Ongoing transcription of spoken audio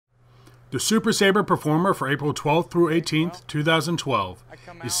The Super Saber performer for April 12th through 18th, 2012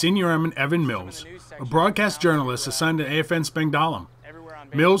 is Senior Airman Evan Mills, a broadcast journalist assigned to AFN Spangdahlem.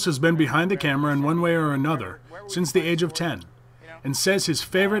 Mills has been behind the camera in one way or another since the age of 10 and says his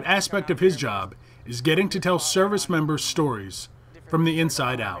favorite aspect of his job is getting to tell service members stories from the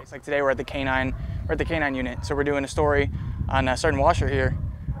inside out. Like today we're at the K9 unit, so we're doing a story on a certain washer here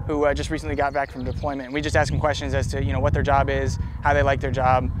who just recently got back from deployment. We just ask them questions as to what their job is, how they like their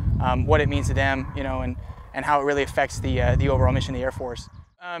job, what it means to them, and how it really affects the overall mission of the Air Force.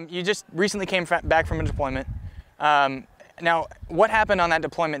 You just recently came back from a deployment. Now, what happened on that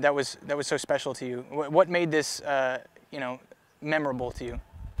deployment that was so special to you? What made this memorable to you?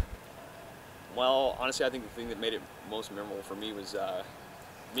 Well, honestly, I think the thing that made it most memorable for me was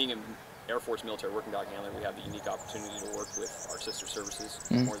being an Air Force military working dog handler. We have the unique opportunity to work with our sister services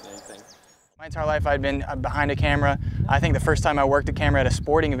more than anything. My entire life I'd been behind a camera. I think the first time I worked a camera at a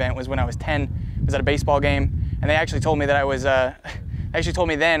sporting event was when I was 10. It was at a baseball game, and they actually told me that I was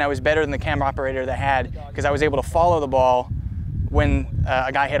then I was better than the camera operator they had because I was able to follow the ball when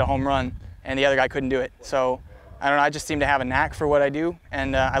a guy hit a home run and the other guy couldn't do it. So I don't know, I just seem to have a knack for what I do,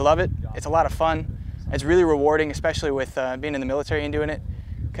 and I love it. It's a lot of fun. It's really rewarding, especially with being in the military and doing it,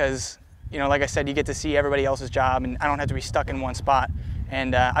 because like I said, you get to see everybody else's job, and I don't have to be stuck in one spot.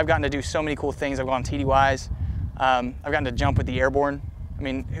 And I've gotten to do so many cool things. I've gone TDYs. I've gotten to jump with the airborne. I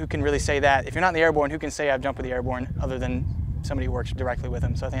mean, who can really say that? If you're not in the airborne, who can say I've jumped with the airborne other than somebody who works directly with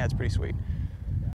them? So I think that's pretty sweet.